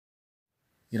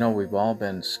You know, we've all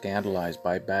been scandalized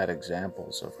by bad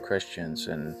examples of Christians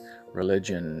and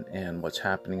religion and what's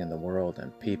happening in the world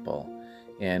and people.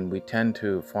 And we tend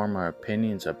to form our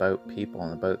opinions about people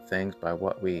and about things by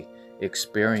what we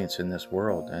experience in this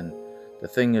world. And the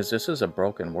thing is, this is a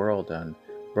broken world, and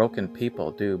broken people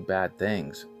do bad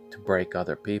things to break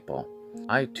other people.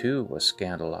 I too was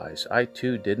scandalized. I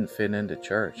too didn't fit into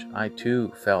church. I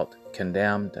too felt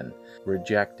condemned and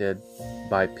rejected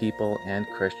by people and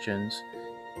Christians.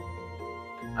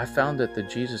 I found that the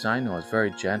Jesus I know is very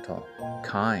gentle,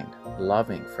 kind,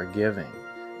 loving, forgiving,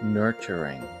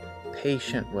 nurturing,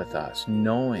 patient with us,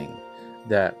 knowing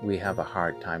that we have a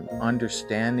hard time,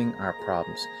 understanding our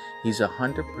problems. He's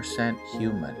 100%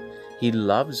 human. He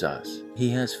loves us. He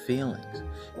has feelings.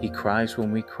 He cries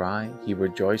when we cry. He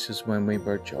rejoices when we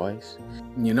rejoice.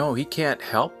 You know, he can't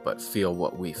help but feel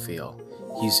what we feel.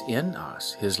 He's in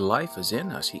us. His life is in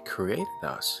us. He created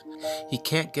us. He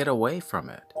can't get away from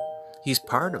it. He's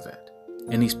part of it,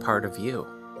 and he's part of you.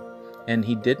 And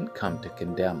he didn't come to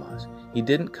condemn us. He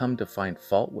didn't come to find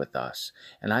fault with us.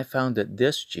 And I found that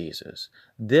this Jesus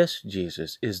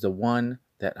is the one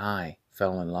that I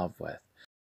fell in love with.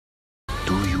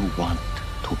 Do you want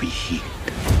to be healed?